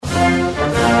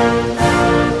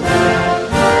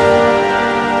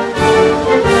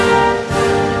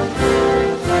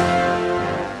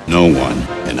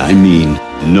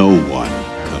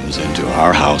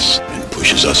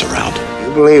follows us around.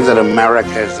 You believe that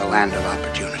America is the land of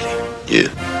opportunity? Yeah.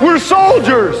 We're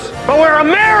soldiers, but we're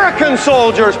American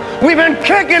soldiers. We've been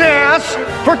kicking ass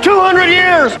for 200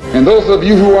 years. And those of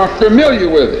you who are familiar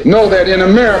with it know that in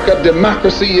America,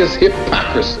 democracy is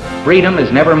hypocrisy. Freedom is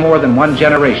never more than one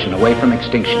generation away from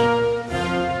extinction.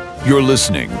 You're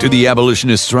listening to the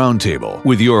Abolitionists Roundtable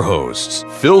with your hosts,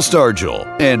 Phil Stargell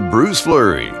and Bruce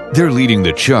Fleury. They're leading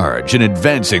the charge in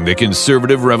advancing the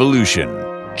conservative revolution.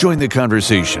 Join the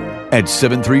conversation at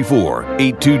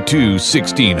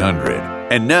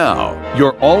 734-822-1600. And now,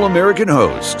 your all-American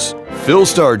hosts, Phil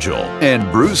Stargell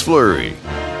and Bruce Fleury.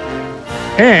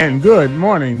 And good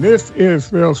morning. This is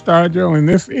Phil Stargell, and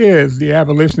this is the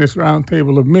Abolitionist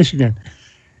Roundtable of Michigan.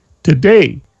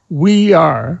 Today, we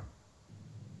are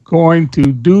going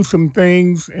to do some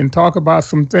things and talk about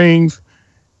some things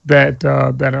that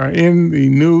are in the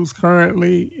news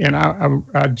currently. And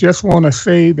I just want to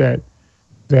say that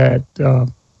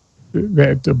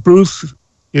Bruce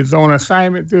is on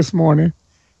assignment this morning,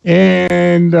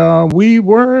 and we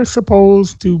were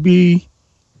supposed to be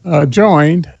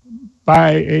joined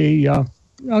by a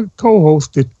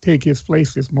co-host to take his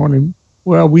place this morning.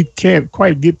 Well, we can't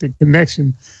quite get the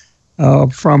connection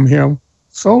from him,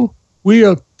 so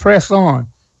we'll press on.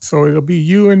 So it'll be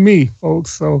you and me,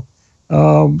 folks. So,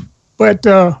 but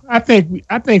I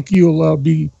think you'll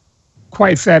be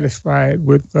quite satisfied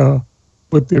with the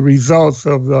results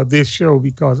of this show,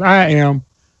 because I am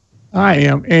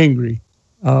angry.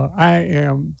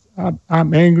 I'm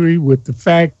angry with the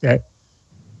fact that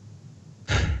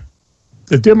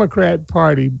the Democrat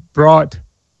Party brought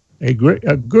a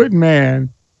good man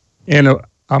and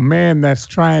a man that's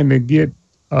trying to get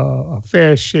a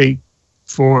fair shake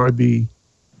for the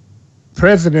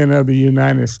President of the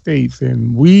United States,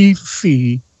 and we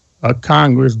see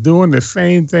Congress doing the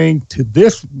same thing to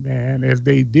this man as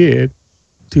they did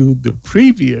to the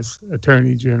previous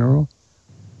Attorney General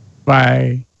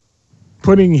by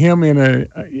putting him in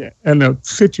a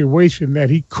situation that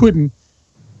he couldn't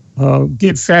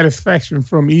get satisfaction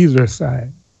from either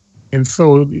side. And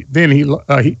so then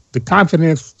the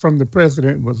confidence from the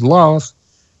president was lost,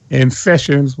 and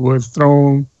Sessions was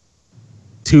thrown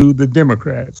to the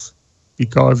Democrats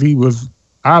because he was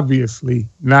obviously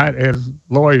not as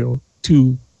loyal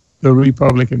to the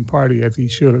Republican Party as he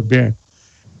should have been.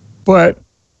 But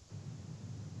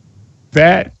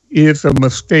that is a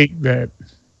mistake that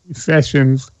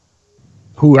Sessions,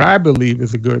 who I believe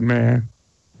is a good man,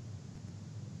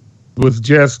 was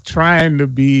just trying to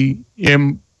be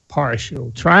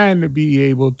impartial, trying to be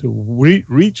able to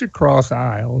reach across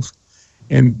aisles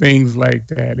and things like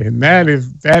that. And that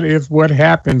is what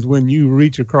happens when you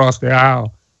reach across the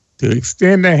aisle to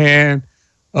extend the hand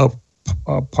of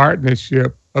a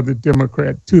partnership of the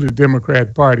Democrat to the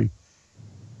Democrat Party.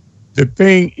 The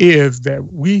thing is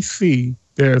that we see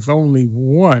there's only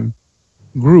one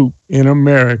group in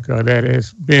America that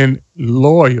has been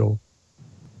loyal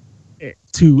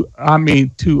to a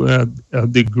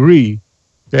degree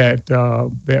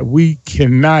that we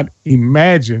cannot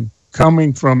imagine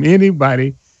coming from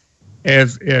anybody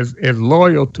as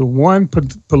loyal to one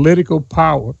political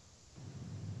power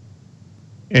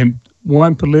and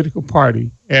one political party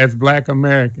as Black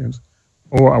Americans,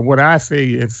 or what I say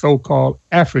is so-called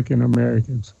African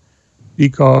Americans,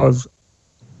 because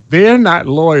they're not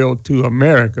loyal to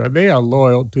America. They are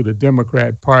loyal to the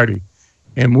Democrat Party.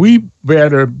 And we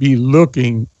better be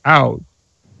looking out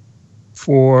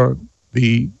for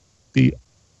the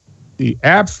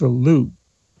absolute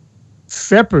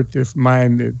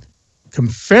separatist-minded,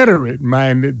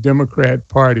 Confederate-minded Democrat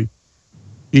Party,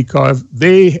 because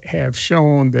they have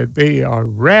shown that they are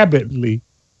rabidly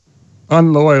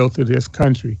unloyal to this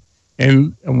country.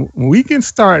 And we can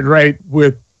start right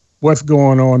with what's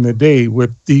going on today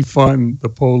with defund the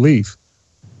police.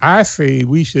 I say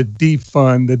we should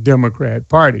defund the Democrat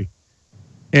Party.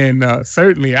 And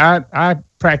certainly I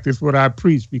practice what I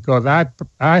preach, because I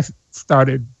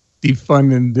started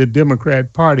defunding the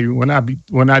Democrat Party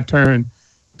when I turned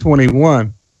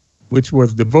 21, which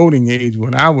was the voting age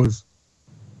when I was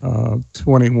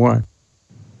 21.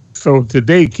 So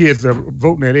today kids are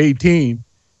voting at 18,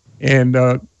 and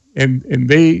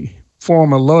they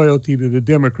form a loyalty to the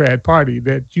Democrat Party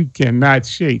that you cannot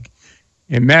shake.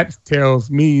 And that tells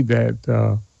me that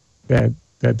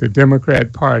the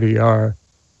Democrat Party are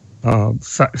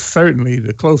certainly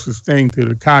the closest thing to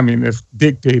the communist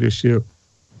dictatorship.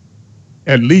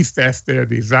 At least that's their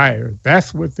desire.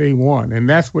 That's what they want, and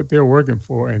that's what they're working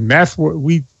for, and that's what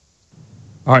we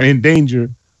are in danger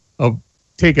of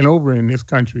taking over in this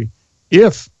country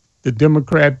if the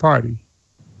Democrat Party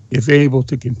is able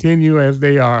to continue as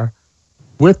they are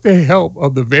with the help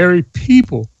of the very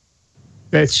people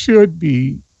that should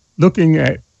be looking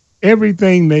at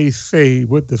everything they say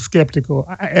with the skeptical,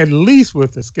 at least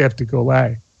with the skeptical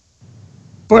eye.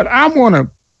 But I want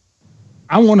to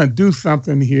do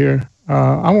something here.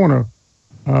 I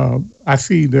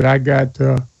see that I got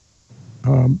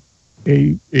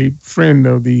a friend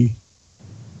of the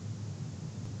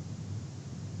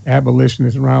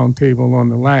Abolitionist Roundtable on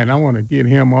the line. I want to get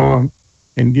him on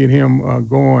and get him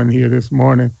going here this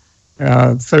morning,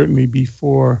 certainly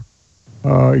before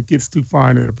it gets too far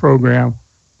into the program,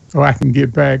 so I can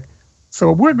get back.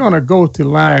 So we're going to go to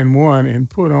line one and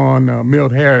put on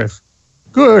Milt Harris.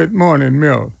 Good morning,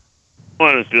 Milt.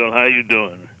 Morning, Phil. How you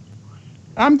doing?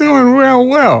 I'm doing real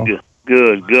well.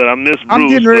 Good. I miss Bruce. I'm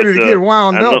getting ready to get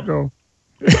wound up, though.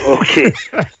 Okay.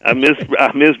 I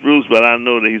miss Bruce, but I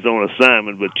know that he's on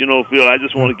assignment. But, you know, Phil, I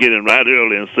just want to get in right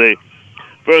early and say,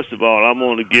 first of all, I'm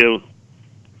going to give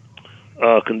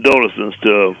condolences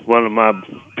to one of my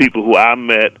people who I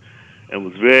met and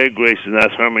was very gracious, and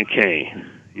that's Herman Cain.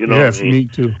 You know yes, what I mean? Me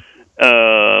too.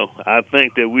 I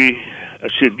think that we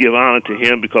should give honor to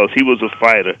him because he was a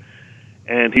fighter,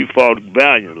 and he fought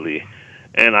valiantly.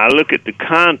 And I look at the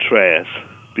contrast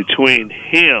between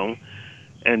him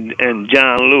and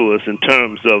John Lewis in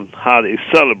terms of how they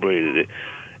celebrated it.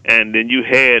 And then you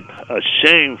had a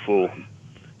shameful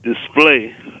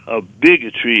display of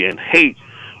bigotry and hate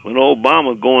when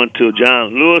Obama going to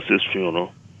John Lewis's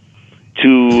funeral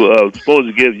to supposed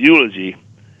to give eulogy,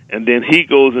 and then he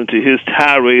goes into his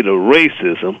tirade of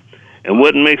racism. And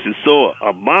what makes it so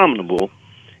abominable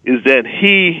is that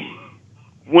he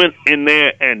went in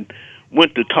there and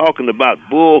went to talking about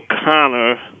Bull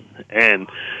Connor and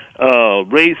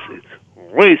racism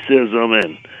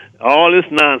and all this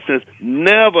nonsense.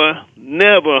 Never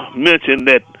mentioned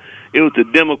that it was the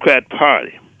Democrat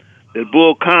Party, that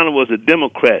Bull Connor was a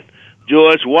Democrat,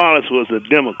 George Wallace was a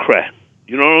Democrat.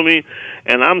 You know what I mean?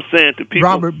 And I'm saying to people...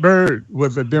 Robert Byrd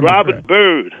was a Democrat. Robert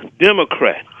Byrd,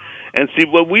 Democrat. And see,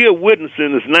 what we are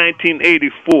witnessing is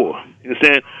 1984. You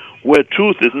understand? Where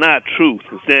truth is not truth.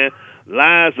 You understand?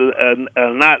 Lies are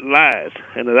not lies.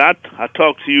 And as I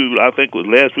talked to you, I think it was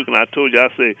last week, and I told you, I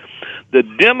say, the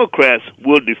Democrats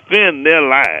will defend their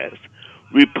lies.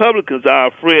 Republicans are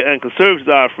afraid, and conservatives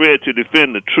are afraid to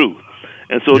defend the truth.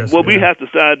 And so what we have to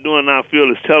start doing now, Phil,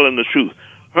 is telling the truth.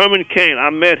 Herman Cain, I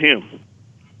met him.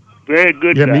 Very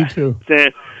good guy. Yeah, me too.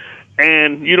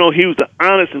 And, you know, he was an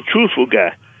honest and truthful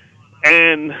guy.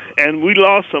 And we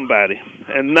lost somebody,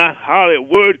 and not hardly a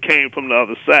word came from the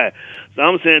other side. So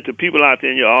I'm saying to people out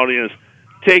there in your audience,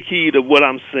 take heed of what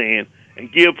I'm saying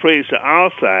and give praise to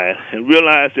our side and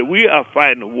realize that we are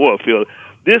fighting a war, Phil.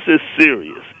 This is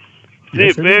serious.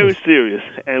 Yes, very serious.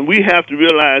 And we have to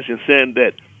realize in saying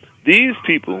that these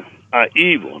people are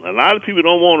evil. And a lot of people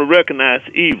don't want to recognize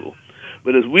evil.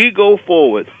 But as we go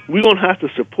forward, we're going to have to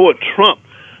support Trump.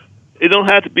 It don't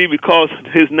have to be because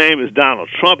his name is Donald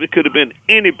Trump. It could have been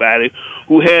anybody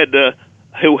who had the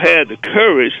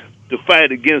courage to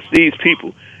fight against these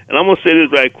people. And I'm gonna say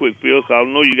this right quick, Phil, because I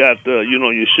know you got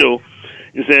your show.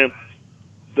 You're saying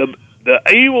the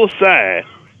evil side,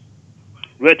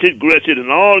 Wretched Gretchen,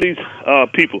 and all these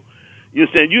people. You're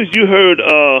saying you heard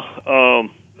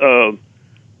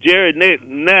Jerry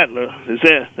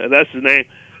Nadler, that's his name,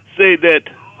 say that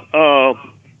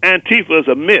Antifa is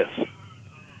a myth.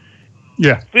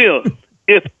 Yeah. Phil,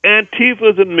 if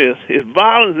Antifa is a myth, if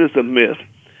violence is a myth,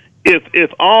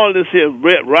 if all this here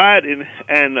rioting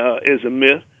and is a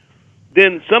myth,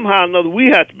 then somehow or another we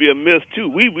have to be a myth too.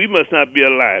 We must not be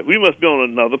alive. We must be on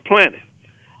another planet.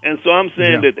 And so I'm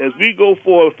saying that as we go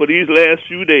forward for these last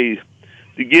few days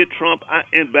to get Trump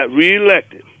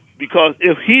reelected, because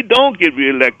if he don't get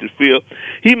reelected, Phil,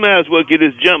 he might as well get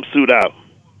his jumpsuit out.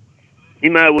 He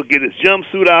might as well get his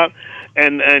jumpsuit out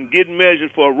and get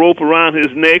measured for a rope around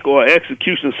his neck or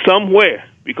execution somewhere,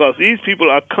 because these people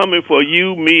are coming for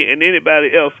you, me, and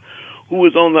anybody else who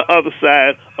is on the other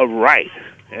side of right.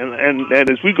 And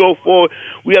as we go forward,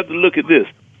 we have to look at this.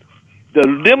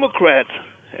 The Democrats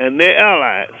and their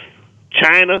allies,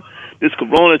 China, this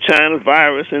corona China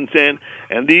virus,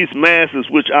 and these masses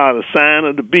which are the sign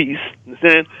of the beast,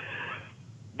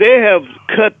 they have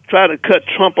tried to cut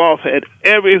Trump off at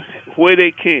every way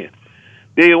they can.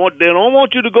 They don't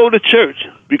want you to go to church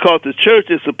because the church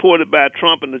is supported by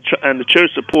Trump, and the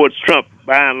church supports Trump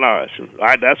by and large.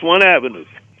 Right, that's one avenue.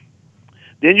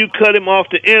 Then you cut him off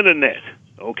the internet.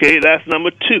 Okay, that's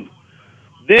number two.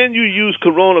 Then you use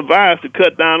coronavirus to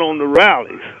cut down on the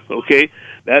rallies. Okay,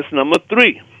 that's number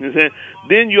three.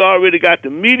 Then you already got the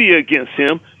media against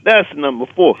him. That's number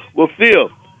four. Well, Phil,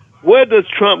 where does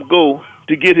Trump go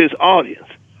to get his audience?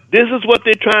 This is what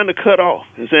they're trying to cut off.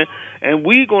 You know, and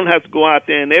we're going to have to go out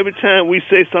there, and every time we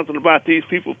say something about these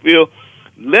people, Phil,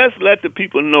 let's let the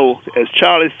people know, as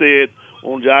Charlie said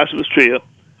on Joshua's Trail,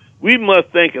 we must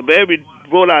think of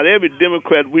vote out every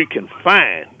Democrat we can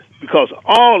find, because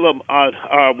all of them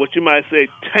are what you might say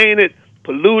tainted,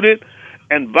 polluted,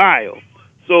 and vile.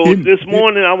 So this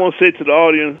morning I want to say to the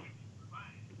audience,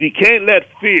 we can't let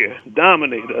fear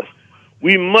dominate us.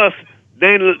 We must,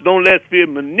 don't let fear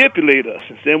manipulate us.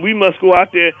 And we must go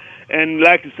out there and,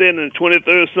 like you said in the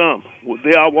 23rd Psalm,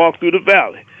 they all walk through the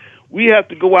valley. We have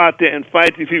to go out there and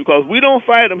fight these people, because we don't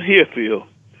fight them here, Phil.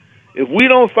 If we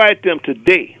don't fight them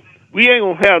today, we ain't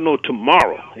going to have no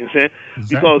tomorrow, you know what I'm saying?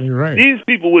 Exactly because these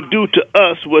people would do to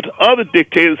us what other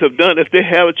dictators have done if they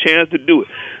have a chance to do it.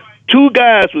 2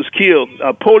 guys was killed.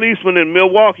 A policeman in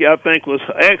Milwaukee, I think, was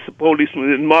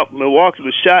ex-policeman in Milwaukee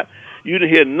was shot. You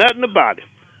didn't hear nothing about it.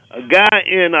 A guy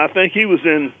I think he was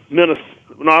in Minnesota.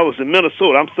 No, I was in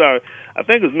Minnesota. I'm sorry. I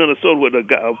think it was Minnesota where a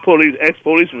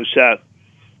ex-policeman was shot.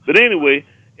 But anyway,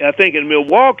 I think in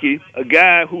Milwaukee, a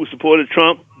guy who supported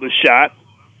Trump was shot.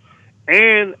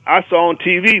 And I saw on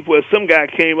TV where some guy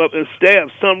came up and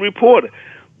stabbed some reporter.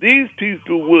 These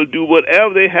people will do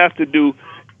whatever they have to do.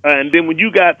 And then when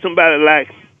you got somebody like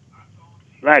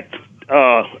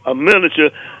a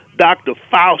miniature Dr.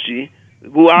 Fauci,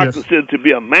 who I consider to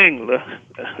be a mangler,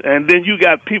 and then you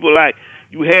got people like,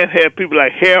 you had people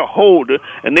like Harold Holder,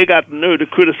 and they got the nerve to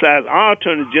criticize our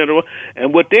Attorney General,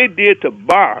 and what they did to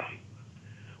Barr,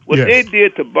 they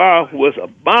did to Barr was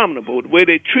abominable, the way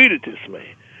they treated this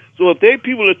man. So if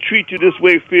people will treat you this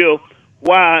way, Phil,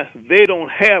 why they don't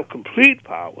have complete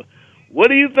power, what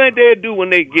do you think they'll do when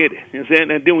they get it? You know what I'm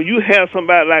saying? And then when you have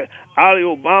somebody like Ali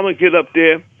Obama get up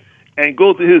there and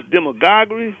go through his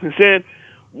demagoguery, you know what I'm saying,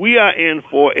 we are in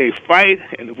for a fight,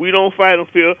 and if we don't fight them,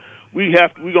 Phil, we're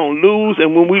going to lose,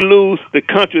 and when we lose, the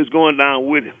country is going down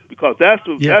with it, because that's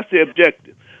the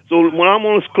objective. So when I'm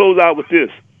going to close out with this,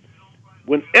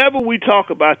 whenever we talk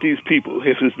about these people,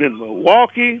 if it's in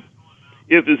Milwaukee,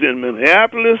 if it's in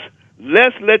Minneapolis,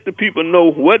 let's let the people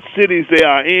know what cities they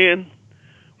are in,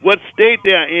 what state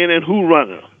they are in, and who run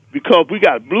them. Because we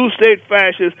got blue state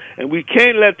fascists, and we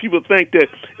can't let people think that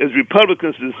as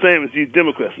Republicans are the same as these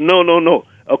Democrats. No,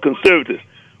 or conservatives.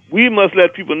 We must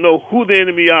let people know who the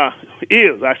enemy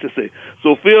is, I should say.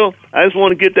 So, Phil, I just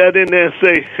want to get that in there and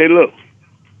say, hey, look,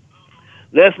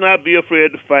 let's not be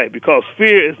afraid to fight, because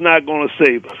fear is not going to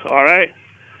save us, all right?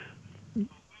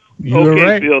 You're okay,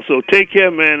 right. Phil, so take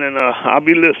care, man, and I'll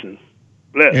be listening.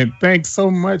 Bless. And thanks so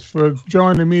much for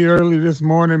joining me early this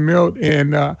morning, Milt,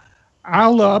 and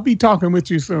I'll be talking with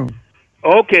you soon.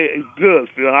 Okay, good,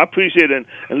 Phil. I appreciate it.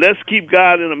 And let's keep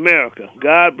God in America.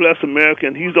 God bless America,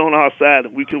 and He's on our side,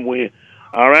 and we can win.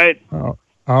 All right? All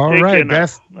right.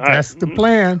 That's the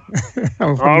plan.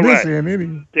 From this end,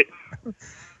 anyway.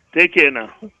 Take care now.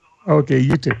 Okay,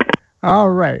 you too. All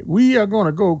right. We are going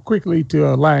to go quickly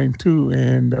to line 2,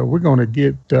 and we're going to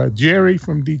get Jerry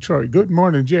from Detroit. Good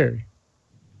morning, Jerry.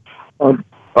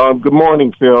 Good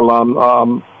morning, Phil.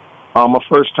 I'm a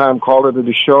first-time caller to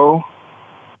the show.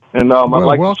 And I'd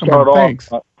like welcome to start and off. Thanks.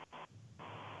 What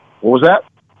was that?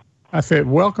 I said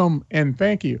welcome and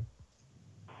thank you.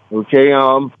 Okay.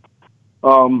 I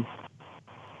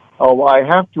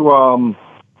have to,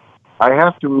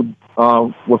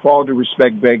 with all due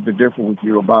respect, beg to differ with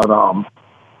you about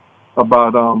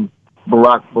Barack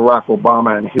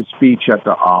Obama and his speech at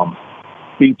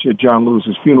John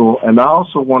Lewis's funeral. And I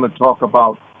also want to talk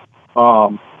about,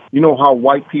 how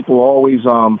white people always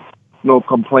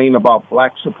complain about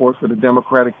black support for the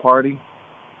Democratic Party.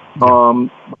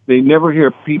 They never hear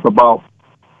peep about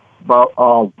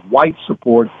white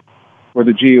support for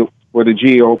the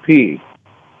GOP.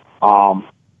 And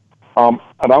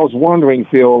I was wondering,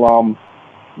 Phil,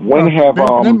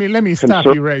 let me stop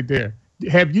you right there.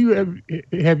 Have you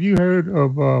heard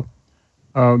of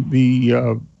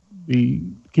the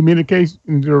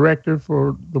communication director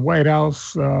for the White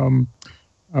House?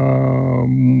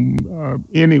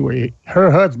 Anyway,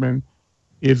 her husband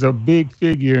is a big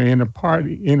figure in a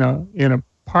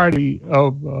party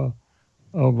of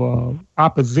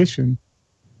opposition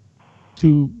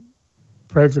to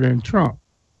President Trump.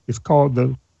 It's called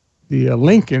the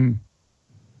Lincoln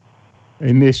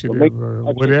Initiative or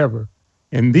whatever.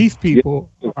 And these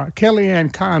people,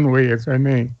 Kellyanne Conway is her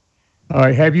name.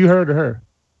 Have you heard of her?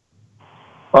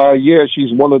 Yeah,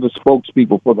 she's one of the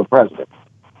spokespeople for the president.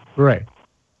 Right.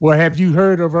 Well, have you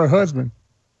heard of her husband?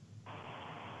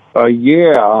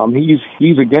 Yeah,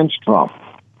 he's against Trump.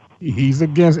 He's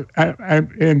against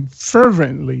and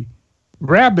fervently,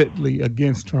 rabidly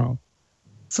against Trump.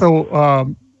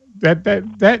 So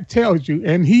that tells you.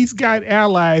 And he's got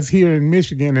allies here in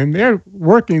Michigan, and they're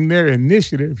working their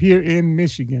initiative here in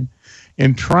Michigan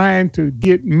and trying to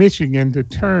get Michigan to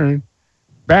turn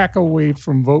back away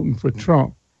from voting for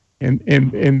Trump. And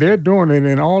they're doing it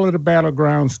in all of the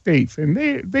battleground states. And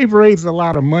they've raised a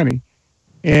lot of money.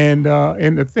 And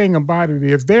the thing about it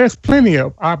is there's plenty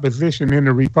of opposition in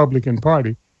the Republican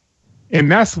Party.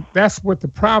 And that's what the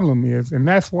problem is. And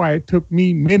that's why it took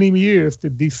me many years to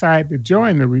decide to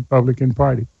join the Republican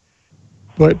Party.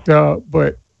 But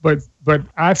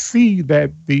I see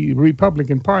that the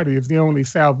Republican Party is the only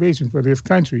salvation for this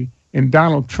country. And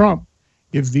Donald Trump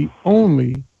is the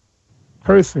only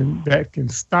person that can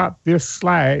stop this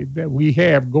slide that we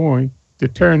have going to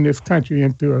turn this country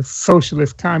into a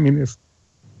socialist communist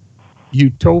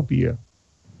utopia.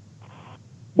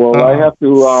 Well, I have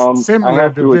to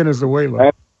similar to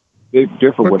Venezuela.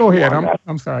 Differ with go ahead. you.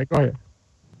 I'm sorry. Go ahead.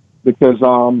 Because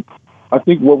I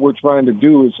think what we're trying to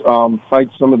do is fight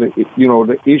some of the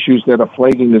issues that are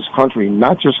plaguing this country,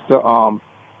 not just the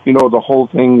whole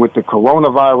thing with the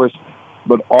coronavirus,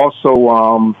 but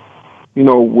also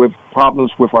with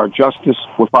problems with our justice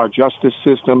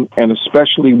system, and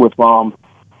especially with law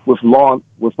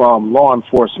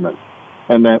enforcement,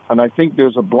 and I think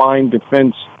there's a blind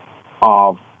defense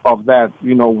of that.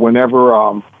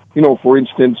 Whenever for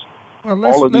instance, well,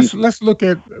 let's look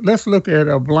at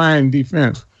a blind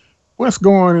defense. What's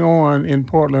going on in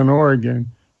Portland,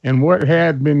 Oregon, and what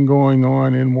had been going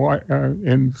on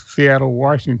in Seattle,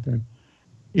 Washington,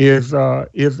 is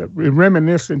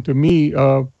reminiscent to me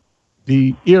of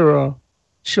the era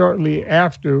shortly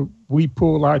after we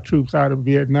pulled our troops out of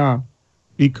Vietnam,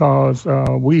 because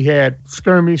we had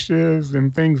skirmishes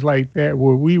and things like that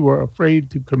where we were afraid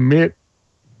to commit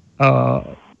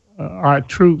our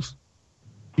troops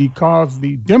because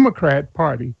the Democrat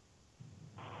Party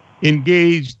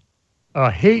engaged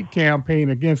a hate campaign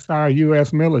against our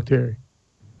U.S. military.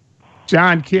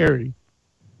 John Kerry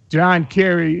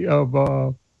of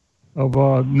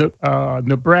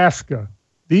Nebraska.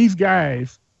 These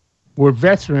guys were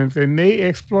veterans, and they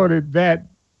exploited that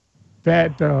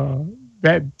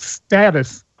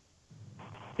status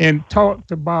and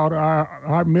talked about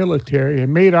our military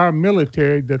and made our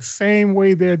military the same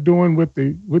way they're doing with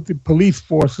the police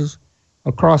forces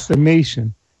across the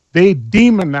nation. They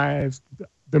demonized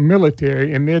the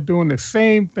military, and they're doing the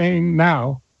same thing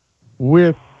now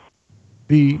with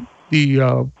the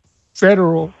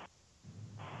federal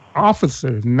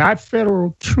officers, not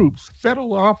federal troops,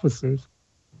 federal officers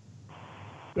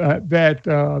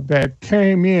that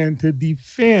came in to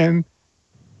defend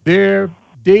their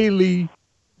daily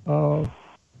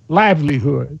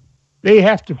livelihood. They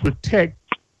have to protect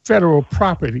federal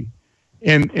property,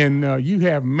 and you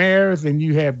have mayors and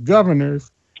you have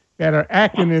governors that are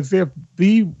acting as if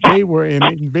they were an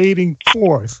invading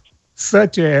force,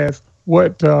 such as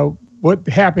what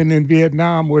happened in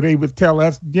Vietnam, where they would tell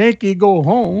us, "Yankee, go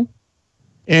home."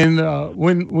 And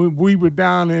when we were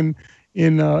down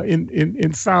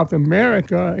in South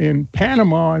America, in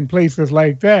Panama and places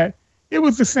like that, it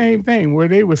was the same thing, where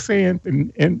they were saying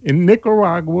in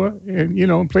Nicaragua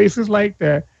and places like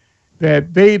that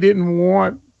they didn't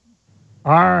want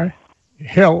our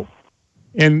help,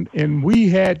 and we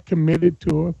had committed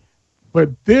to it. But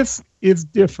this is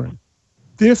different.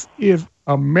 This is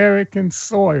American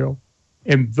soil,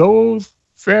 and those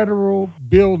federal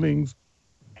buildings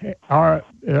are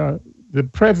the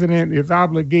president is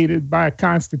obligated by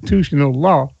constitutional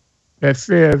law that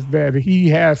says that he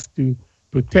has to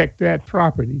protect that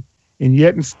property. And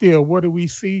yet and still, what do we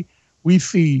see? We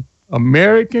see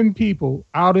American people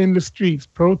out in the streets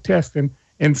protesting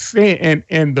and saying,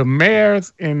 and the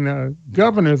mayors and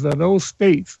governors of those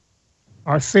states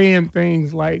are saying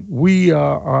things like, we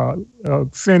are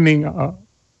sending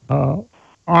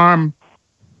armed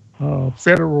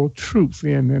federal troops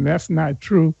in, and that's not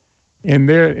true.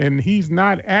 And he's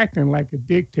not acting like a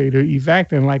dictator. He's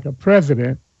acting like a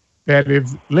president that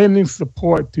is lending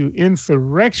support to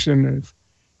insurrectionists.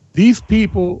 These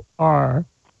people are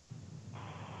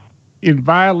in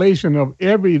violation of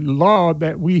every law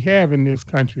that we have in this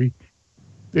country.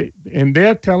 And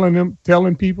they're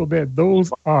telling people that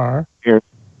those are... They're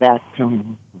back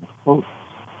to...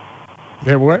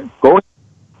 They're what? Go ahead.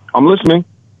 I'm listening.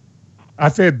 I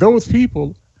said those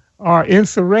people are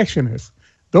insurrectionists.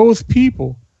 Those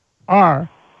people are,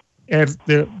 as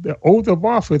the oath of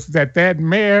office that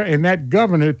mayor and that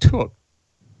governor took.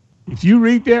 If you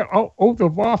read their oath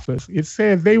of office, it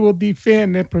says they will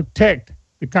defend and protect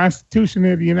the Constitution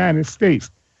of the United States.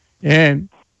 And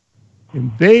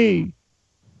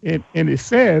it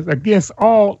says against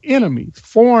all enemies,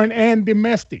 foreign and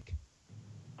domestic.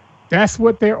 That's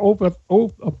what their oath of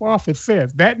office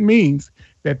says. That means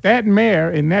that mayor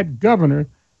and that governor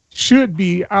should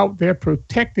be out there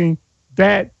protecting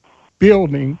that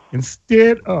building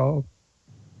instead of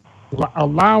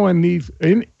allowing these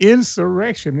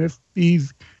insurrectionists,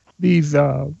 these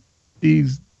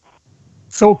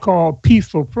so-called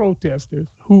peaceful protesters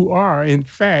who are in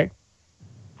fact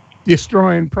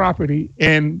destroying property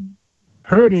and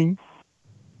hurting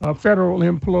federal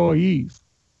employees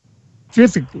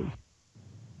physically.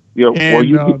 Yeah,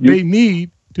 and they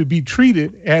need to be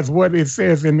treated as what it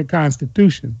says in the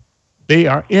Constitution. They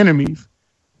are enemies,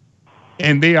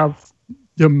 and they are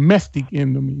domestic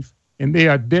enemies, and they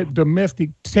are domestic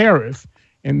terrorists,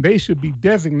 and they should be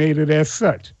designated as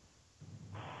such.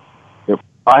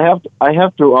 I have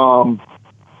to.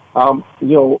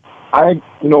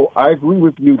 I agree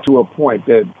with you to a point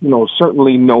that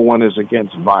certainly no one is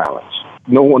against violence.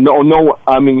 No.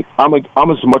 I mean,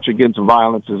 I'm as much against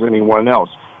violence as anyone else.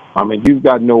 I mean, you've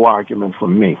got no argument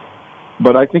from me.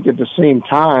 But I think at the same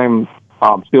time,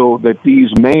 Phil, that these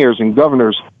mayors and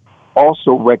governors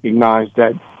also recognize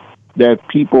that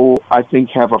people, I think,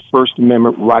 have a First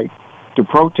Amendment right to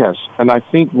protest. And I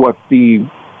think what the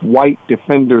white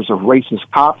defenders of racist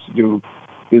cops do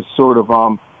is sort of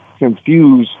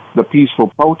confuse the peaceful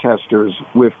protesters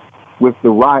with the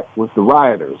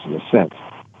rioters, in a sense,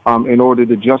 in order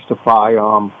to justify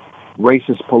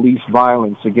racist police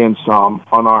violence against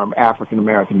unarmed African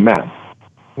American men.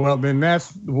 Well, then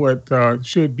that's what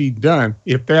should be done.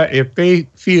 If they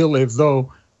feel as though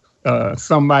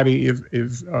somebody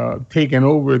is taking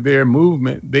over their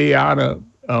movement, they ought to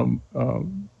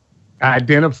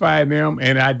identify them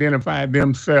and identify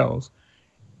themselves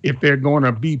if they're going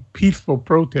to be peaceful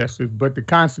protesters. But the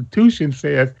Constitution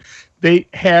says they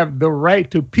have the right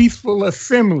to peaceful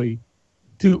assembly,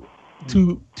 to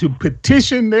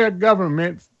petition their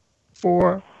government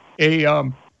for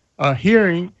a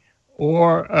hearing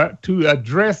or to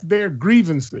address their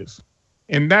grievances.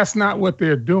 And that's not what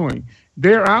they're doing.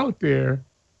 They're out there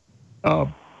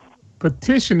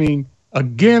petitioning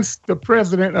against the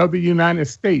President of the United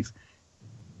States.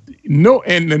 No,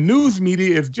 and the news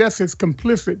media is just as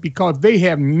complicit because they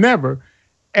have never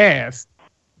asked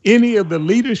any of the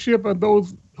leadership of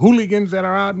those hooligans that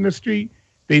are out in the street.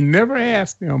 They never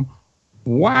asked them,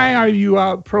 why are you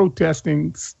out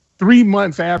protesting 3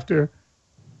 months after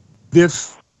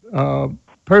this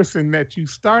person that you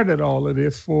started all of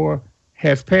this for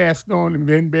has passed on and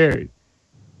been buried?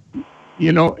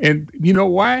 And you know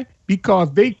why?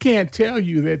 Because they can't tell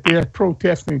you that they're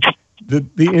protesting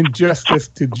the injustice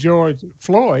to George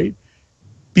Floyd,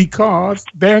 because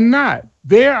they're not.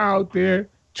 They're out there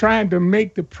trying to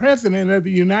make the President of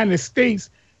the United States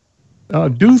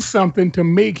do something to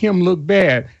make him look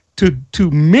bad, to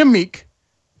mimic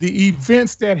the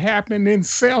events that happened in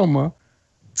Selma,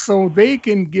 so they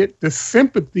can get the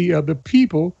sympathy of the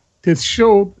people to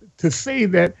say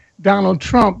that Donald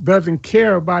Trump doesn't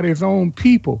care about his own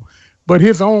people. But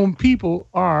his own people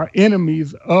are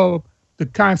enemies of the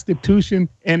Constitution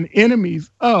and enemies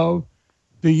of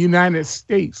the United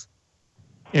States.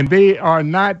 And they are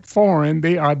not foreign,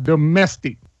 they are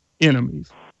domestic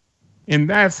enemies. And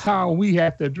that's how we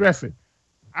have to address it.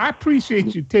 I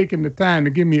appreciate you taking the time to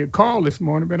give me a call this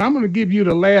morning, but I'm going to give you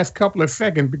the last couple of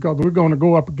seconds because we're going to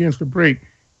go up against the break.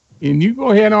 And you go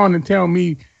ahead on and tell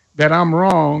me that I'm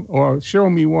wrong, or show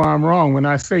me why I'm wrong when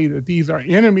I say that these are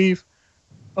enemies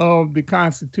of the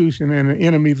Constitution and the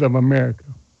enemies of America.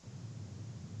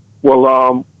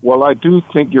 Well, I do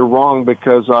think you're wrong,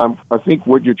 because I think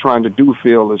what you're trying to do,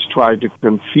 Phil, is try to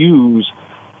confuse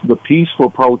the peaceful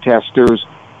protesters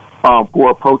who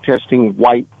are protesting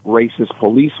white racist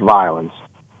police violence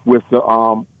with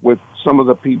some of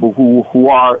the people who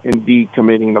are indeed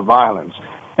committing the violence.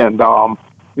 And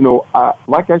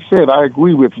like I said, I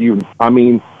agree with you. I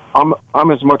mean,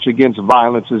 I'm as much against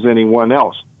violence as anyone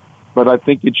else, but I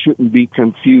think it shouldn't be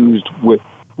confused with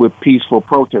peaceful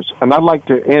protests. And I'd like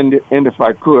to end if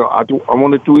I could. I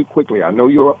want to do it quickly. I know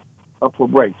you're up for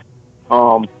break.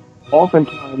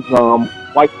 Oftentimes,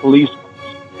 white police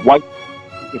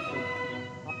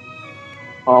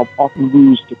often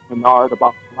use the canard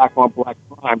about black-on-black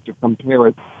crime to compare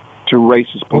it to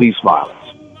racist police violence.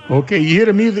 Okay, you hear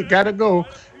the music, gotta go.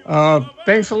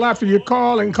 Thanks a lot for your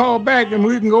call, and call back, and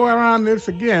we can go around this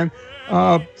again.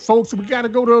 Folks, we got to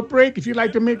go to a break. If you'd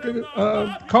like to make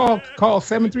a call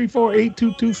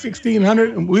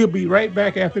 734-822-1600, and we'll be right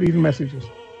back after these messages.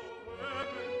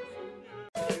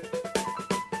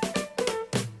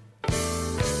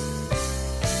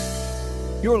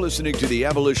 You're listening to the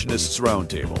Abolitionists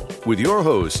Roundtable with your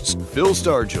hosts, Phil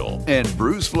Stargell and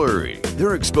Bruce Fleury.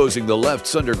 They're exposing the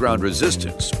left's underground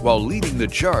resistance while leading the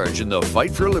charge in the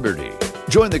fight for liberty.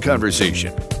 Join the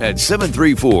conversation at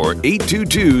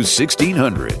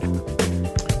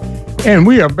 734-822-1600. And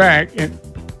we are back,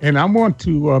 and I want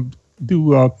to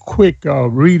do a quick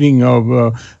reading of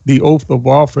the oath of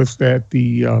office that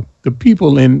the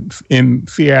people in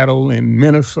Seattle and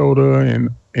Minnesota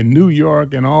and New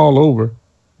York and all over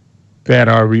that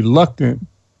are reluctant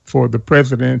for the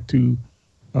president to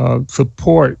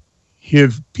support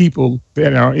his people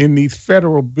that are in these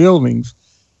federal buildings,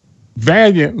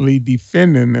 valiantly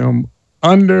defending them,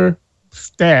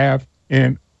 understaffed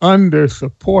and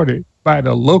under-supported by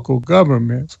the local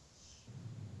governments.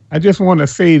 I just want to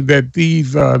say that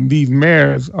these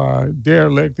mayors are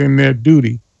derelict in their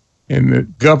duty, and the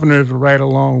governors are right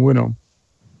along with them.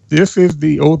 This is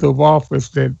the oath of office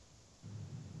that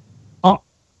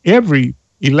every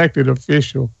elected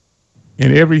official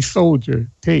and every soldier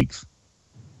takes.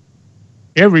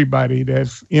 Everybody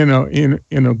that's in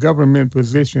a government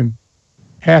position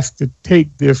has to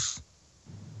take this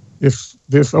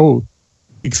oath,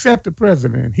 except the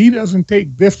president. He doesn't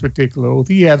take this particular oath.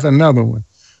 He has another one.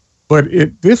 But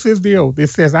this is the oath. It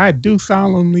says, "I do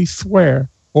solemnly swear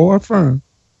or affirm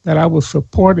that I will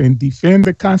support and defend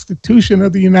the Constitution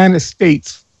of the United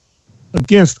States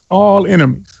against all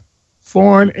enemies,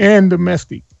 foreign and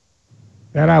domestic,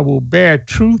 that I will bear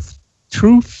true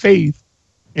faith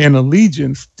and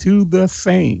allegiance to the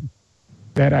same,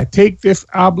 that I take this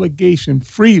obligation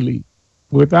freely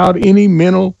without any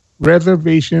mental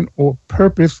reservation or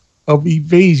purpose of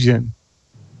evasion,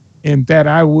 and that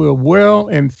I will well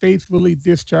and faithfully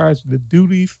discharge the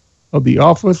duties of the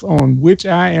office on which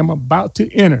I am about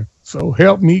to enter. So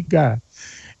help me God."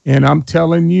 And I'm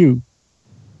telling you,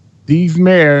 these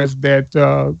mayors that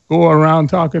go around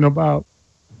talking about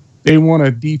they want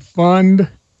to defund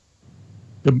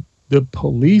the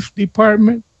police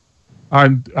department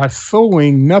are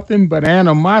sowing nothing but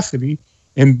animosity,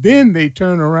 and then they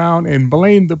turn around and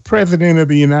blame the president of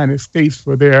the United States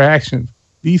for their actions.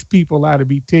 These people ought to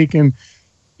be taken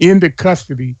into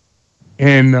custody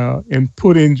and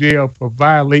put in jail for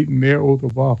violating their oath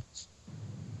of office.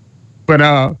 But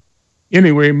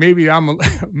anyway, maybe I'm a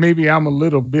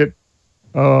little bit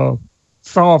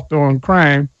soft on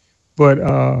crime,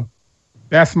 but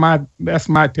that's my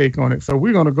take on it. So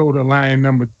we're going to go to line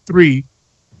number 3,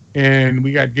 and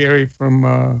we got Gary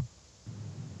from.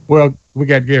 We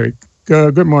got Gary.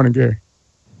 Good morning, Gary.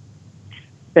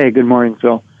 Hey, good morning,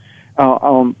 Phil.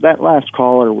 That last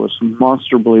caller was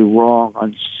monstrably wrong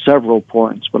on several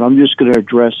points, but I'm just going to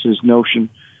address his notion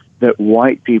that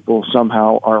white people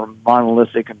somehow are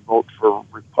monolithic and vote for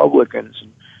Republicans,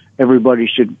 and everybody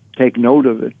should take note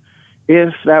of it.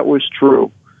 If that was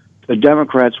true, the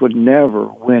Democrats would never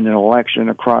win an election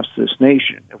across this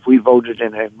nation if we voted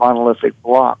in a monolithic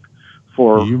bloc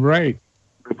for You're right.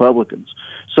 Republicans.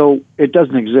 So it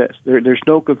doesn't exist. There's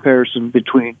no comparison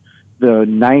between the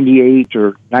 98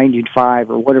 or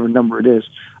 95 or whatever number it is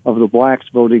of the blacks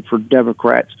voting for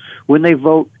Democrats. When they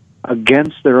vote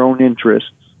against their own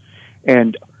interests,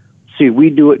 and see, we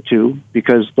do it too,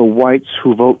 because the whites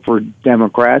who vote for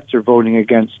Democrats are voting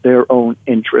against their own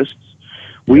interests.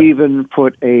 We even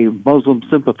put a Muslim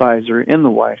sympathizer in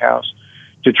the White House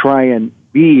to try and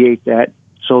mediate that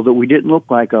so that we didn't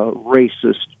look like a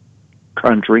racist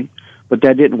country, but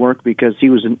that didn't work because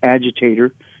he was an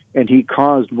agitator and he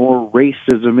caused more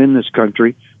racism in this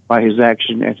country by his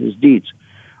action and his deeds.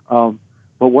 But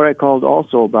what I called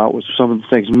also about was some of the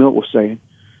things Milt was saying.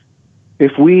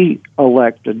 If we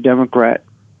elect a Democrat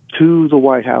to the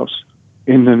White House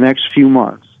in the next few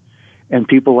months, and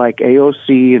people like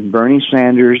AOC and Bernie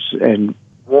Sanders and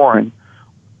Warren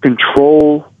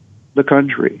control the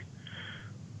country,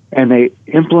 and they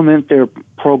implement their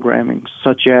programming,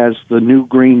 such as the new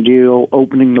Green Deal,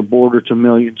 opening the border to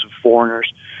millions of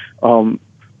foreigners,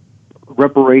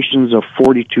 reparations of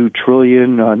 $42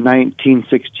 trillion,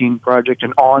 1916 project,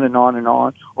 and on and on and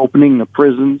on, opening the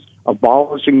prisons,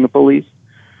 abolishing the police,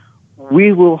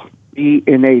 we will be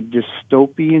in a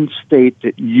dystopian state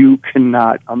that you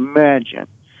cannot imagine.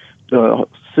 The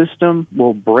system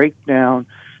will break down,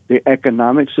 the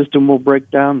economic system will break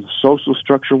down, the social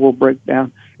structure will break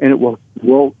down, and it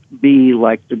won't be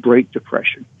like the Great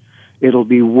Depression. It'll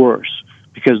be worse,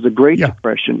 because the Great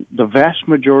Depression, the vast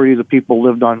majority of the people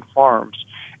lived on farms,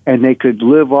 and they could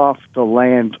live off the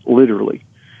land literally.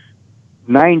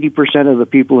 90% of the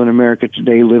people in America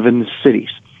today live in the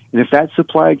cities. And if that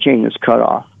supply chain is cut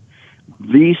off,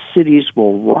 these cities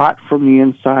will rot from the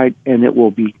inside, and it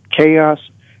will be chaos.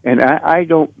 And I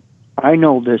know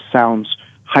this sounds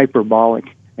hyperbolic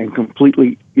and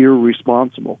completely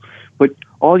irresponsible. But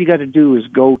all you got to do is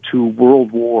go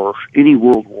to any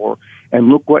world war, and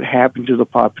look what happened to the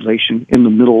population in the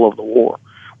middle of the war.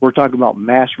 We're talking about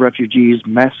mass refugees,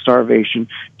 mass starvation,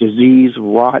 disease,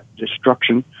 rot,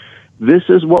 destruction. This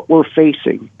is what we're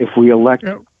facing if we elect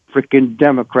a freaking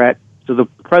Democrat to the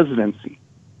presidency.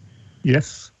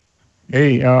 Yes.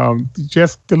 Hey,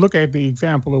 just to look at the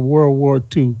example of World War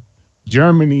II,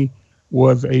 Germany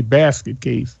was a basket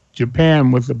case.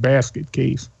 Japan was a basket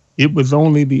case. It was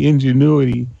only the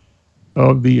ingenuity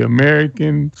of the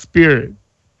American spirit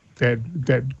that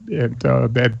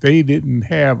they didn't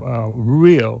have a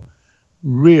real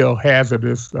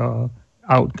hazardous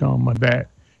outcome of that.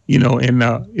 And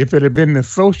if it had been the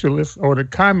socialists or the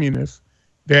communists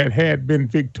that had been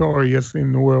victorious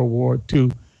in World War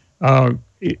II,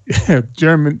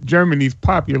 Germany's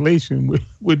population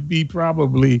would be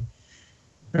probably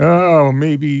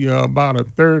maybe about a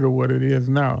third of what it is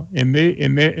now, and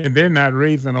they're not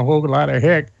raising a whole lot of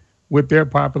heck with their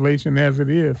population as it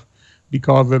is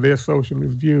because of their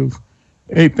socialist views.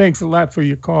 Hey, thanks a lot for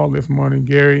your call this morning,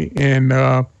 Gary, and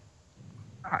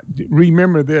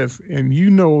remember this, and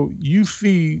you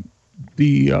see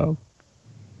the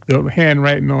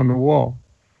handwriting on the wall,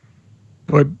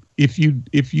 but if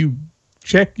you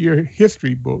check your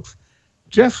history books,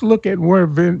 just look at where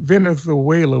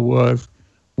Venezuela was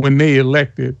when they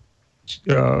elected,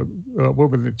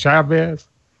 Chavez?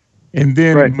 And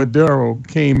then Maduro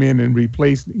came in and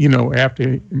replaced,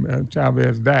 after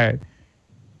Chavez died.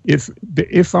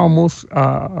 It's almost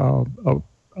a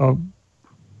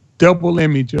double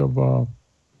image of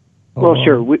well,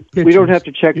 sure. We don't have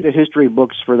to check the history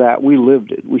books for that. We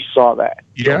lived it. We saw that.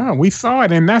 Yeah, we saw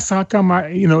it, and that's how come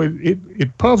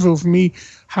it puzzles me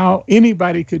how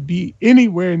anybody could be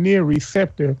anywhere near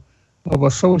receptive of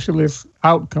a socialist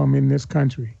outcome in this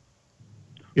country.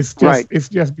 It's just it's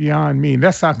just beyond me.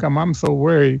 That's how come I'm so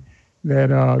worried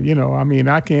that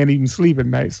I can't even sleep at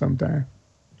night sometimes.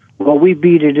 Well, we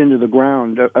beat it into the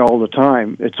ground all the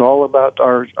time. It's all about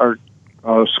our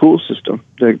school system.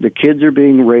 The kids are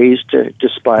being raised to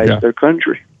despise their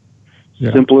country.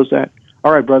 Simple as that.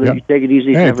 All right, brother. You take it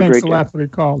easy. Hey, have a great day. thanks a lot for the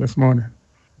call this morning.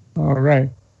 All right.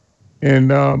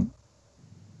 And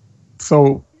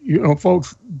so,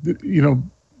 folks,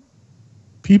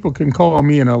 people can call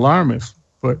me an alarmist,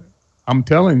 but I'm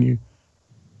telling you,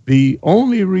 the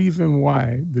only reason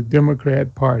why the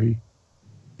Democrat Party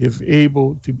is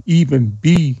able to even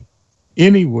be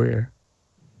anywhere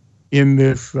in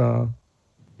this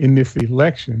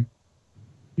election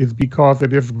is because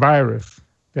of this virus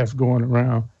that's going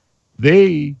around.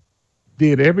 They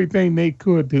did everything they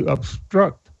could to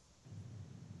obstruct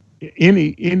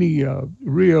any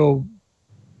real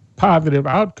positive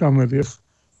outcome of this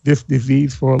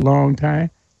disease for a long time.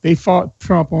 They fought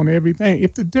Trump on everything.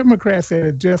 If the Democrats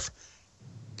had just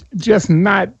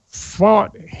not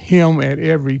fought him at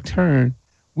every turn,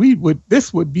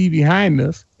 this would be behind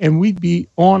us, and we'd be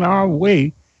on our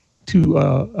way to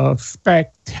a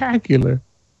spectacular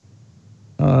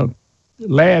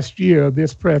last year of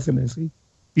this presidency,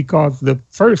 because the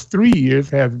first 3 years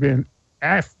has been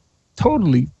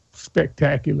totally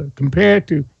spectacular compared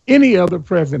to any other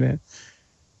president.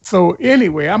 So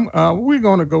anyway, we're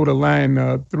going to go to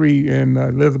line 3 and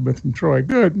Elizabeth and Troy.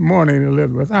 Good morning,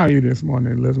 Elizabeth. How are you this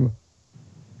morning, Elizabeth?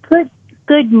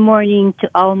 Good morning to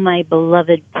all my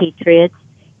beloved patriots.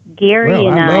 Gary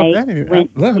and I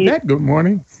love that. Good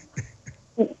morning.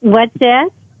 What's that?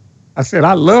 I said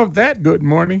I love that. Good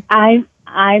morning. I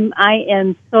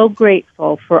am so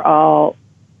grateful for all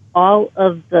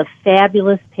of the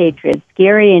fabulous patriots.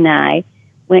 Gary and I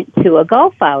went to a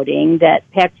golf outing that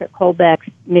Patrick Holbeck's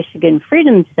Michigan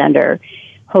Freedom Center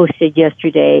hosted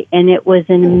yesterday, and it was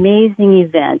an amazing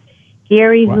event.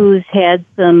 Gary, who's had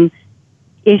some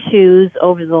issues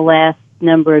over the last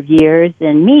number of years,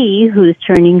 and me, who's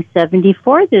turning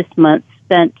 74 this month,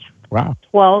 spent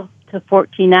 12 to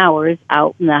 14 hours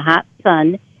out in the hot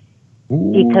sun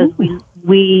because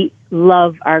we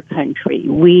love our country.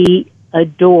 We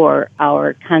adore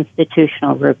our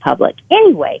constitutional republic.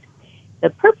 Anyway, the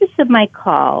purpose of my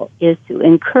call is to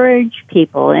encourage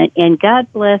people, and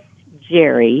God bless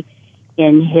Jerry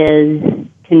in his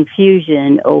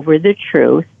confusion over the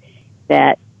truth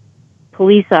that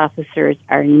police officers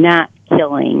are not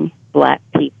killing black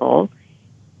people.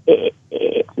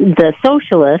 The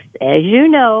socialists, as you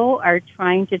know, are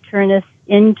trying to turn us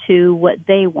into what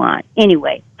they want.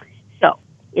 Anyway, so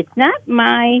it's not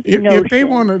my notion. If they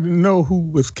wanted to know who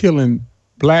was killing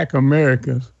black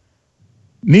Americans,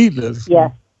 needless.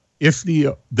 Yes. It's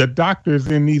the doctors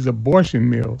in these abortion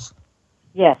mills.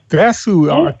 Yes. That's who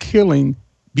are killing,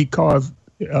 because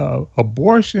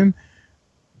abortion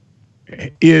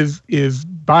is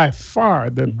by far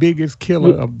the biggest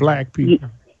killer of black people.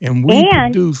 And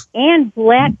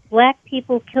black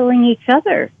people killing each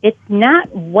other. It's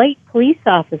not white police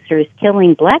officers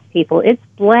killing black people. It's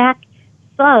black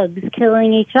thugs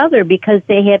killing each other because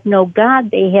they have no God.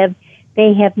 They have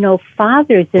no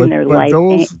fathers in their life.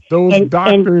 Those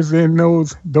doctors in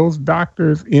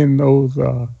those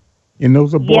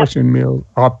abortion mills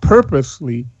are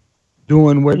purposely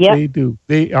doing what they do.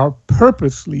 They are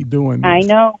purposely doing this.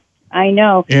 I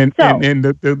know. And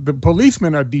the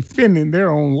policemen are defending their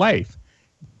own life.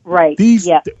 Right. These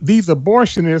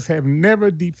abortionists have never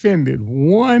defended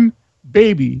one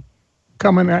baby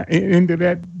coming out into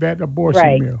that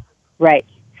abortion mill. Right.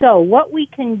 So what we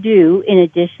can do in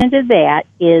addition to that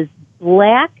is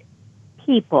black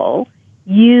people,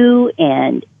 you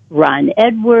and Ron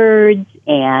Edwards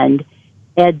and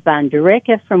Ed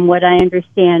Bondarika, from what I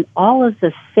understand, all of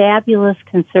the fabulous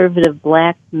conservative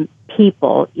black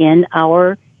people in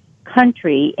our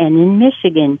country and in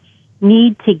Michigan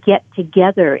need to get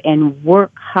together and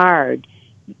work hard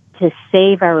to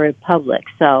save our republic.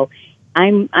 So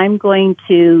I'm going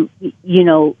to,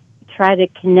 try to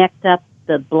connect up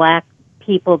the black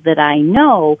people that I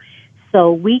know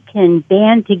so we can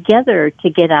band together to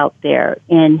get out there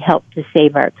and help to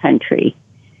save our country.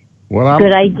 Well,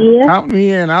 good idea. Count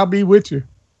me in. I'll be with you.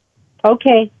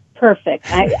 Okay, perfect.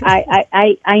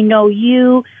 I know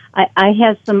you. I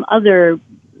have some other.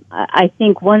 I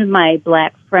think one of my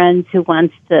black friends who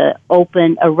wants to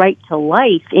open a Right to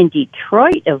Life in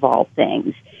Detroit, of all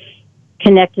things,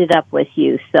 connected up with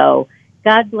you. So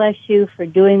God bless you for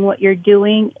doing what you're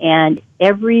doing, and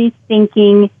every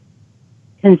thinking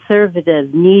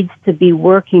conservative needs to be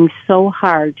working so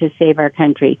hard to save our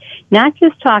country. Not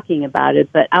just talking about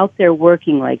it, but out there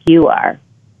working like you are.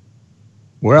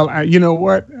 Well, you know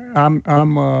what?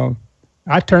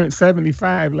 I turned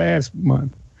 75 last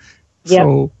month. Yep.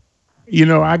 So,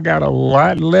 I got a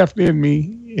lot left in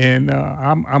me, and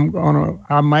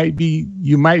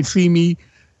you might see me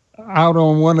out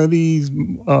on one of these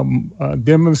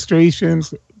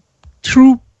demonstrations,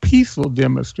 true peaceful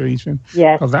demonstration.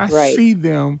 Yes, because I see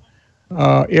them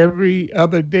every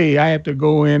other day. I have to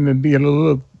go in and do a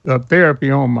little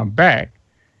therapy on my back,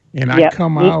 and I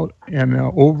come out and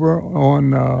over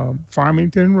on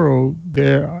Farmington Road.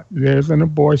 There's an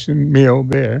abortion mill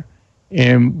there,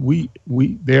 and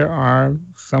there are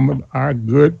some of our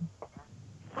good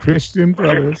Christian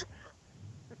brothers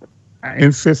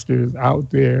and sisters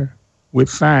out there with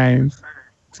signs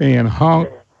saying honk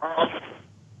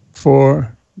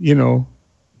for,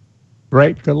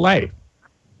 right to life.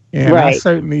 And I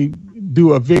certainly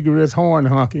do a vigorous horn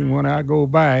honking when I go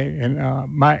by. And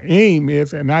my aim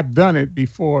is, and I've done it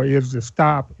before, is to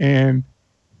stop and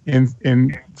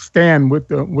stand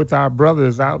with our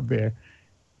brothers out there,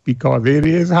 because it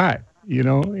is hot,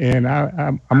 and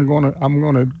I'm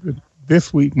gonna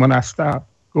this week when I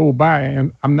go by,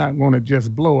 and I'm not going to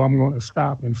just blow. I'm going to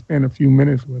stop and spend a few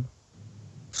minutes with them.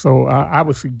 So I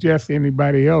would suggest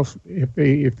anybody else, if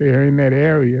they're in that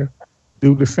area,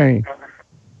 do the same.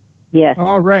 Yes.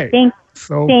 All right. Thank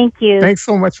you. Thanks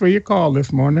so much for your call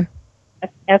this morning.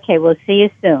 Okay, we'll see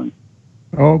you soon.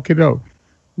 Okie doke.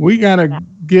 We gotta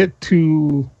get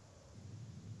to.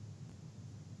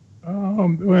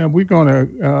 We're gonna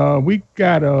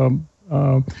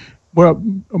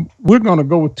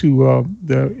go to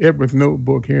the Edwards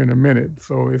Notebook here in a minute,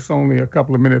 so it's only a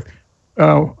couple of minutes.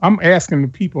 I'm asking the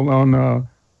people on.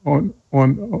 Well,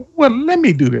 let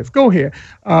me do this. Go ahead.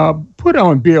 Put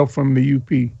on Bill from the UP.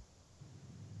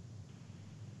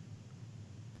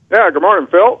 Yeah. Good morning,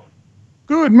 Phil.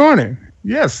 Good morning.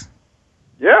 Yes.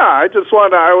 Yeah, I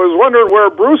was wondering where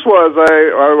Bruce was.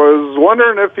 I was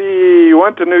wondering if he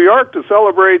went to New York to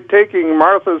celebrate taking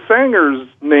Martha Sanger's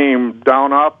name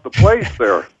down off the place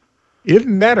there.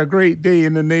 Isn't that a great day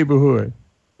in the neighborhood?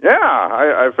 Yeah,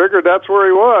 I figured that's where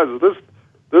he was.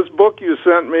 This book you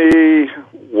sent me,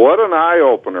 what an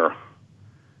eye-opener.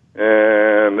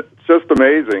 And it's just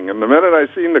amazing. And the minute I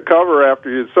seen the cover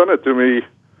after you sent it to me,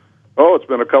 it's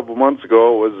been a couple months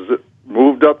ago, it was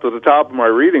moved up to the top of my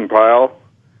reading pile.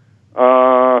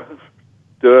 The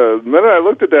minute I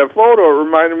looked at that photo, it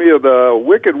reminded me of the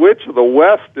Wicked Witch of the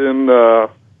West in, what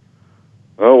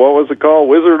was it called?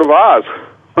 Wizard of Oz.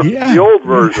 Yeah. The old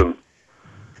version.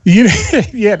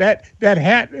 Yeah, that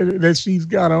hat that she's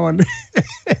got on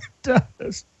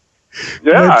does.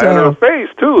 Yeah, but, and her face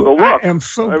too. The look. I'm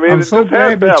so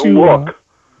glad that you look.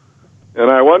 And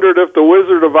I wondered if the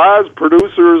Wizard of Oz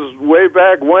producers way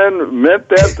back when meant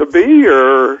that to be,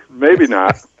 or maybe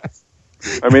not.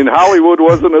 I mean, Hollywood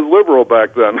wasn't as liberal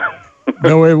back then.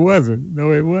 No, it wasn't.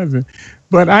 No, it wasn't.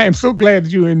 But I am so glad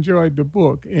that you enjoyed the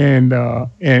book. And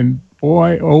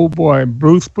boy, oh boy,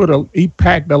 Bruce he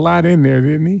packed a lot in there,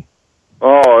 didn't he?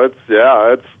 Oh, it's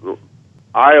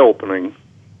eye-opening.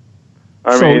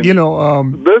 I mean, you know,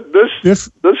 this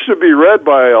should be read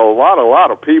by a lot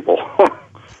of people.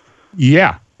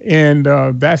 Yeah, and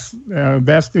that's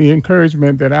the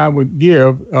encouragement that I would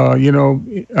give. You know,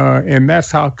 and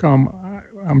that's how come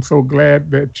I'm so glad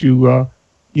that you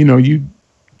you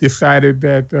decided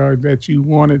that you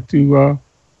wanted to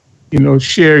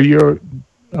share your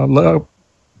love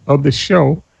of the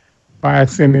show by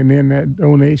sending in that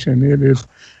donation. It is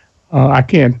I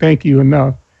can't thank you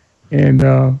enough, and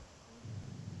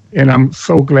I'm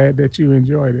so glad that you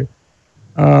enjoyed it.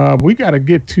 We got to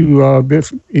get to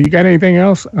this. You got anything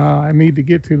else? I need to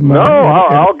get to.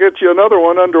 I'll get you another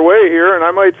one underway here, and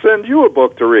I might send you a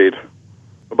book to read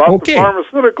about the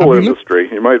pharmaceutical industry.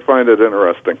 You might find it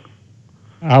interesting.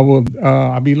 I will.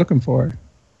 I'll be looking for it.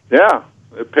 Yeah,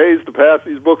 it pays to pass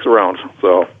these books around.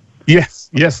 So. Yes.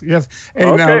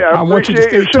 And okay, I want you to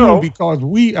stay tuned because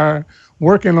we are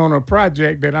working on a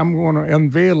project that I'm going to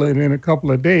unveil it in a couple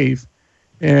of days.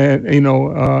 And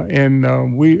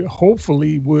we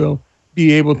hopefully will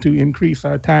be able to increase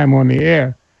our time on the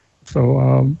air.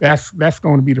 So that's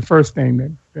going to be the first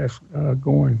thing that's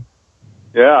going.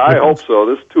 Yeah, I hope so.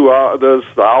 This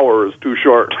hour is too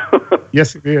short.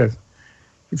 Yes, it is.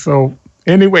 So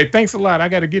anyway, thanks a lot. I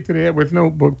got to get to the Edwards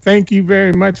Notebook. Thank you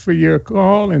very much for your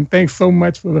call, and thanks so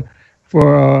much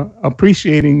for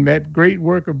appreciating that great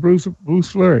work of Bruce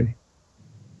Fleury.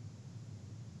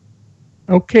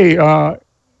 Okay. Are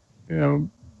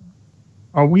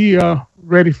we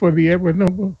ready for the Edward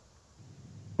Notebook?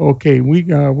 Okay, we're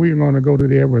going to go to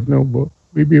the Edward Notebook.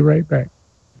 We'll be right back.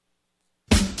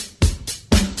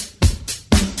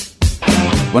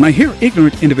 When I hear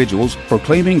ignorant individuals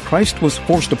proclaiming Christ was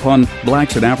forced upon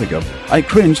blacks in Africa, I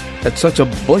cringe at such a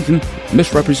blatant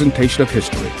misrepresentation of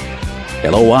history.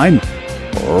 Hello, I'm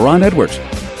Ron Edwards.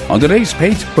 On today's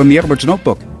page from the Edwards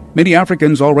Notebook, many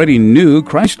Africans already knew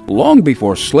Christ long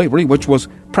before slavery, which was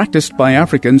practiced by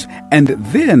Africans, and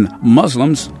then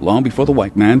Muslims long before the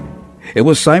white man. It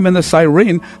was Simon the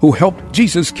Cyrene who helped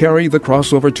Jesus carry the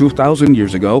cross over 2,000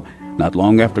 years ago, not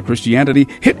long after Christianity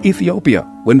hit Ethiopia,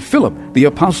 when Philip the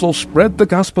Apostle spread the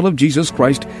gospel of Jesus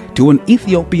Christ to an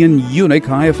Ethiopian eunuch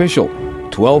high official.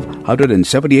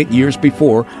 1,278 years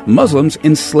before, Muslims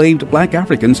enslaved black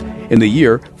Africans in the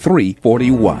year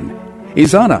 341.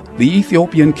 Ezana, the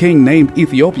Ethiopian king, named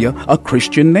Ethiopia a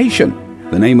Christian nation.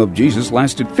 The name of Jesus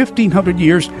lasted 1,500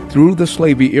 years through the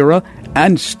slavery era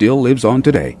and still lives on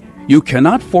today. You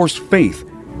cannot force faith.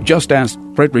 Just ask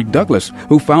Frederick Douglass,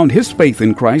 who found his faith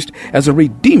in Christ as a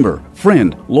Redeemer,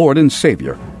 friend, Lord, and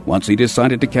Savior, once he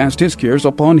decided to cast his cares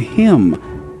upon him.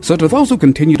 So to those who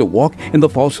continue to walk in the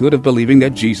falsehood of believing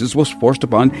that Jesus was forced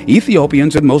upon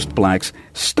Ethiopians and most blacks,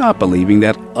 stop believing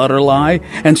that utter lie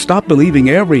and stop believing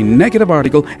every negative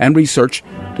article and research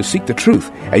to seek the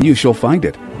truth, and you shall find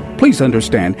it. Please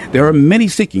understand, there are many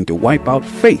seeking to wipe out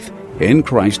faith in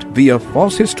Christ via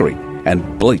false history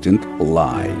and blatant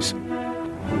lies.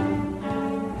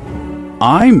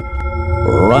 I'm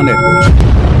Ron Edwards.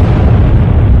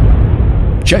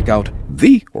 Check out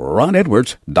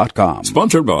theronedwards.com.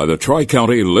 Sponsored by the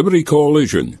Tri-County Liberty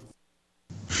Coalition.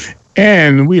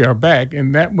 And we are back,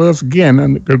 and that was, again,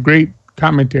 a great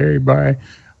commentary by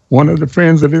one of the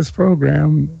friends of this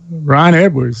program, Ron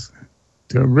Edwards.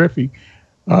 Terrific.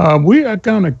 We are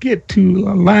going to get to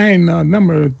line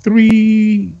number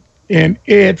 3, and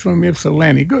Ed from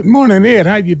Ypsilanti. Good morning, Ed.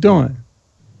 How you doing?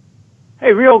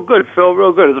 Hey, real good, Phil.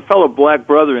 Real good. As a fellow black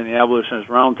brother in the Abolitionist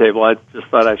Roundtable, I just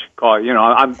thought I should call.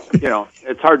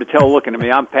 It's hard to tell looking at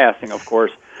me. I'm passing, of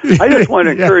course. I just want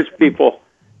to encourage people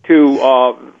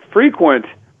to frequent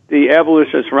the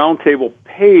Abolitionist Roundtable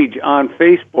page on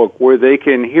Facebook, where they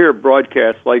can hear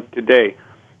broadcasts like today.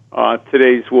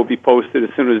 Today's will be posted as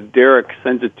soon as Derek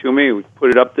sends it to me. We put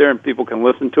it up there, and people can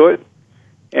listen to it.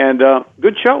 And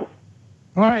good show.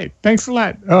 All right. Thanks a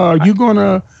lot. You going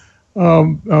to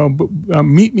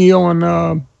meet me on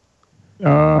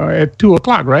at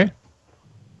 2:00, right?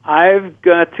 I've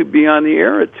got to be on the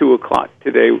air at 2:00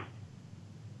 today.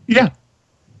 Yeah,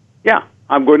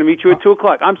 I'm going to meet you at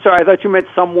 2:00. I'm sorry, I thought you meant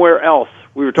somewhere else.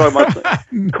 We were talking about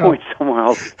going somewhere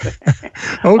else. Okay.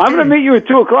 I'm going to meet you at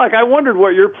 2:00. I wondered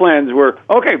what your plans were.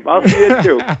 Okay, I'll see you at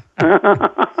 2.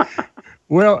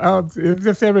 Well,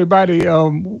 just everybody,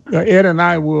 Ed and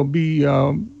I will be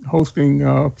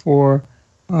hosting for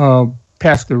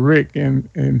Pastor Rick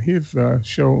and his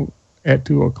show at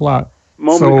 2:00.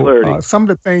 Moment clarity. Some of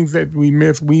the things that we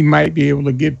missed, we might be able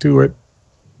to get to it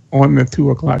on the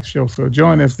 2 o'clock show. So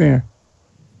join us then.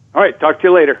 All right. Talk to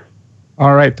you later.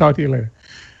 All right. Talk to you later.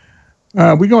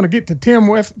 We're going to get to Tim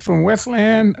West from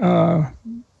Westland on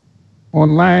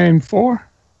line 4.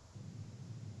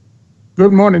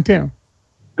 Good morning, Tim.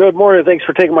 Good morning. Thanks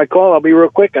for taking my call. I'll be real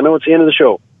quick. I know it's the end of the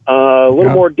show. A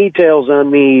little more details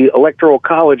on the Electoral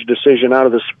College decision out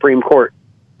of the Supreme Court.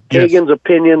 Yes. Kagan's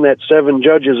opinion that 7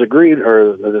 judges agreed,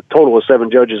 or the total of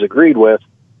 7 judges agreed with,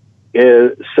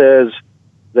 says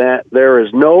that there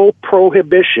is no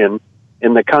prohibition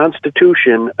in the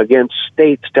Constitution against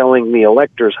states telling the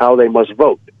electors how they must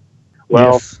vote.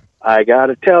 Well, yes. I got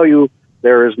to tell you,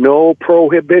 there is no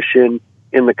prohibition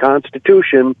in the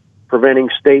Constitution preventing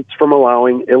states from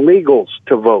allowing illegals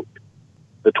to vote.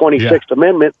 The 26th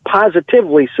Amendment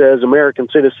positively says American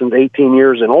citizens 18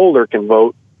 years and older can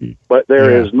vote, but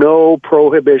there is no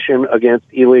prohibition against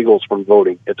illegals from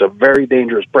voting. It's a very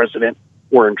dangerous precedent.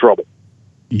 We're in trouble.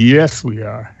 Yes, we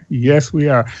are. Yes, we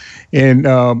are. And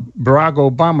Barack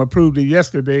Obama proved it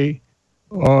yesterday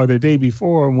or the day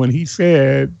before when he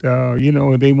said,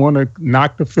 they want to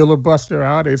knock the filibuster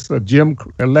out. It's a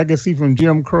legacy from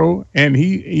Jim Crow. And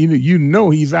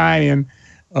he's eyeing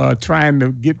trying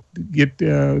to get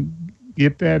that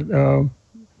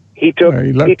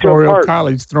electoral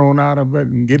college thrown out of it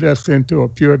and get us into a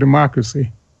pure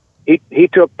democracy. He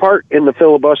took part in the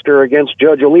filibuster against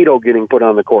Judge Alito getting put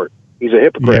on the court. He's a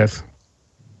hypocrite. Yes.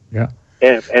 Yeah.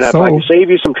 And if I can save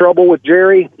you some trouble with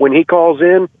Jerry, when he calls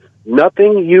in,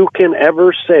 nothing you can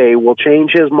ever say will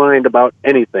change his mind about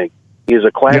anything. He is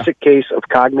a classic case of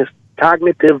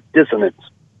cognitive dissonance.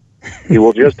 He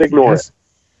will just ignore it.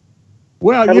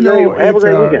 Well,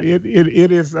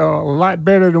 it is a lot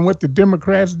better than what the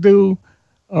Democrats do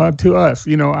to us.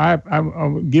 I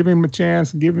give him a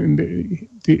chance, give him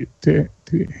to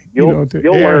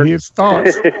air his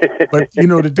thoughts. But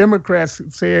the Democrats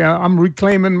say I'm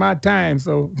reclaiming my time,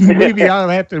 so maybe I'll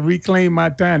have to reclaim my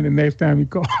time the next time he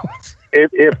calls.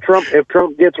 If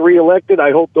Trump gets reelected,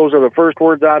 I hope those are the first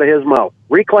words out of his mouth.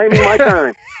 Reclaiming my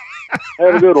time.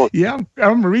 Have a good one. Yeah,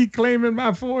 I'm reclaiming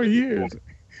my 4 years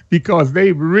because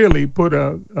they really put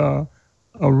a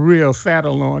real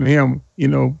saddle on him,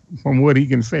 from what he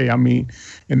can say. I mean,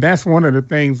 and that's one of the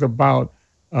things about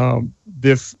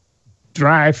this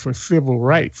drive for civil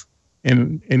rights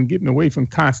and getting away from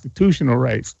constitutional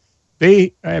rights.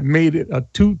 They have made it a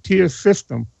 2-tier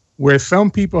system where some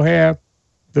people have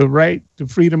the right to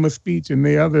freedom of speech and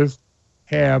the others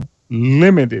have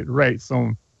limited rights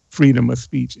on freedom of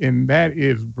speech. And that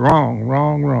is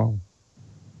wrong.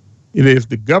 It is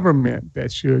the government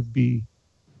that should be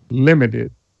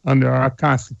limited under our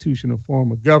constitutional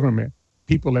form of government.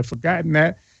 People have forgotten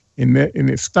that, and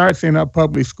it starts in our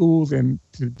public schools. And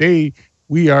today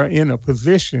we are in a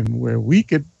position where we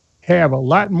could have a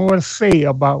lot more to say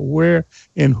about where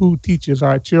and who teaches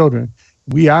our children.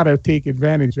 We ought to take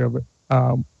advantage of it.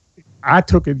 I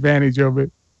took advantage of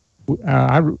it.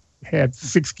 I had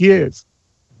 6 kids,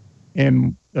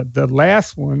 and the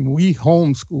last one we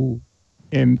homeschooled,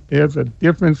 and there's a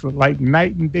difference of like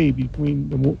night and day between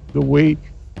the way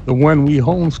the one we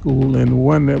homeschooled and the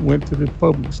one that went to the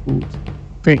public schools.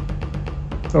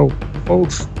 So,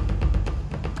 folks,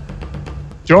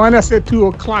 join us at 2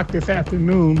 o'clock this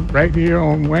afternoon right here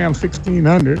on WHAM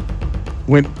 1600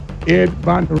 when Ed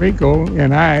Bondarenko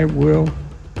and I will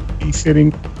be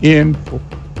sitting in for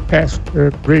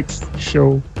Pastor Griggs'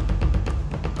 show,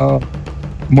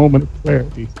 Moment of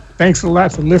Clarity. Thanks a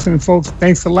lot for listening, folks.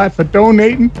 Thanks a lot for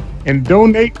donating, and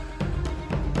donate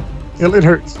till it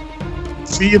hurts.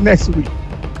 See you next week.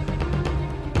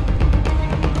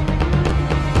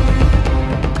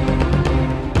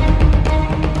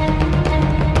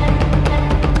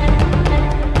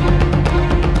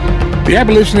 The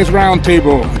Abolitionist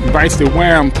Roundtable invites the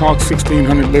WHAM Talk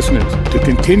 1600 listeners to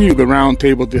continue the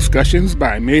roundtable discussions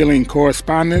by mailing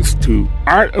correspondence to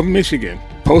Art of Michigan,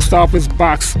 Post Office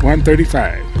Box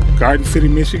 135, Garden City,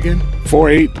 Michigan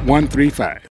 48135.